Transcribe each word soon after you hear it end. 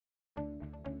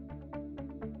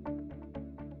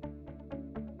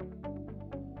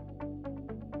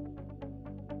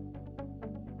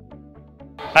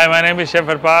Hi, my name is Chef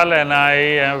Harpal and I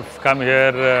have come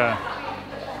here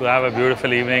to have a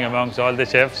beautiful evening amongst all the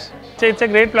chefs. It's a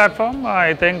great platform.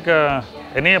 I think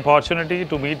any opportunity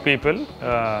to meet people,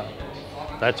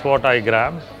 that's what I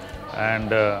grab, and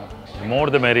more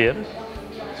the merrier.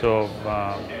 So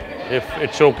if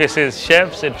it showcases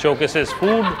chefs, it showcases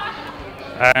food,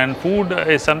 and food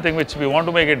is something which we want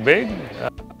to make it big,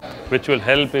 which will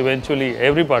help eventually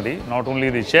everybody, not only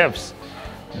the chefs,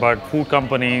 but food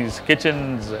companies,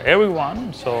 kitchens,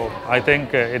 everyone. So I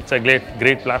think it's a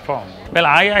great platform. Well,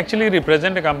 I actually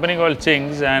represent a company called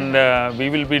Ching's, and we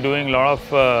will be doing a lot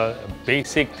of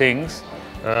basic things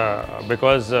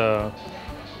because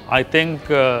I think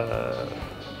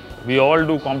we all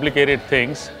do complicated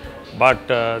things, but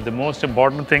the most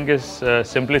important thing is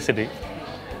simplicity.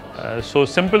 So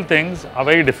simple things are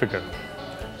very difficult.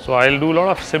 So I'll do a lot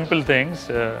of simple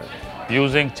things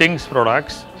using Ching's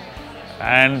products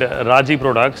and Raji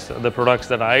products, the products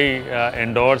that I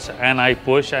endorse and I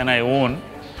push and I own,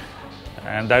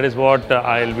 and that is what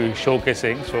I'll be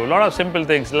showcasing. So a lot of simple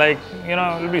things, like,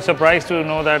 you'll be surprised to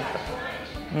know that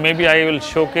maybe I will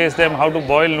showcase them how to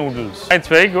boil noodles. It's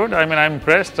very good. I mean, I'm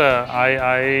impressed.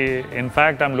 In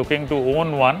fact, I'm looking to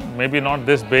own one, maybe not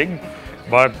this big,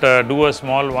 but do a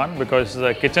small one, because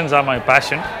kitchens are my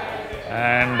passion,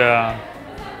 and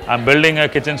I'm building a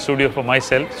kitchen studio for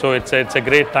myself, so it's a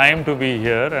great time to be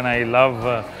here, and I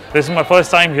love. This is my first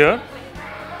time here,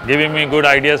 giving me good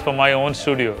ideas for my own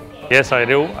studio. Yes, I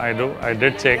do. I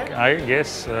did check.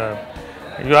 Yes,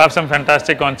 you have some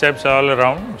fantastic concepts all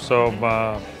around, so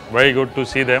very good to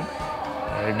see them.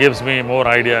 It gives me more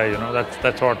idea.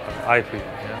 That's what I feel.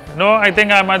 Yeah. No, I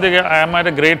think I'm at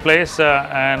a great place,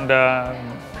 and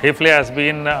Hafele has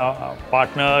been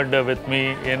partnered with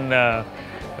me in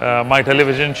my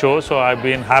television show, so I've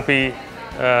been happy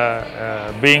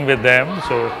being with them.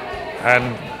 So,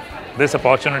 and this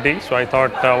opportunity, so I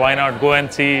thought, why not go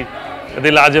and see the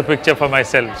larger picture for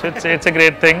myself. So it's a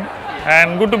great thing,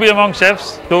 and good to be among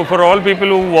chefs. So for all people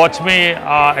who watch me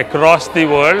across the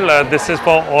world, this is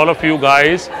for all of you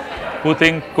guys who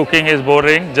think cooking is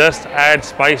boring. Just add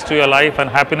spice to your life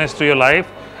and happiness to your life.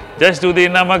 Just do the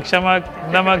namak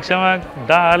shamak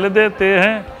dal dete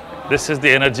hain. This is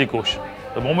the energy quotient.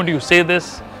 The moment you say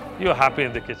this, you're happy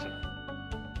in the kitchen.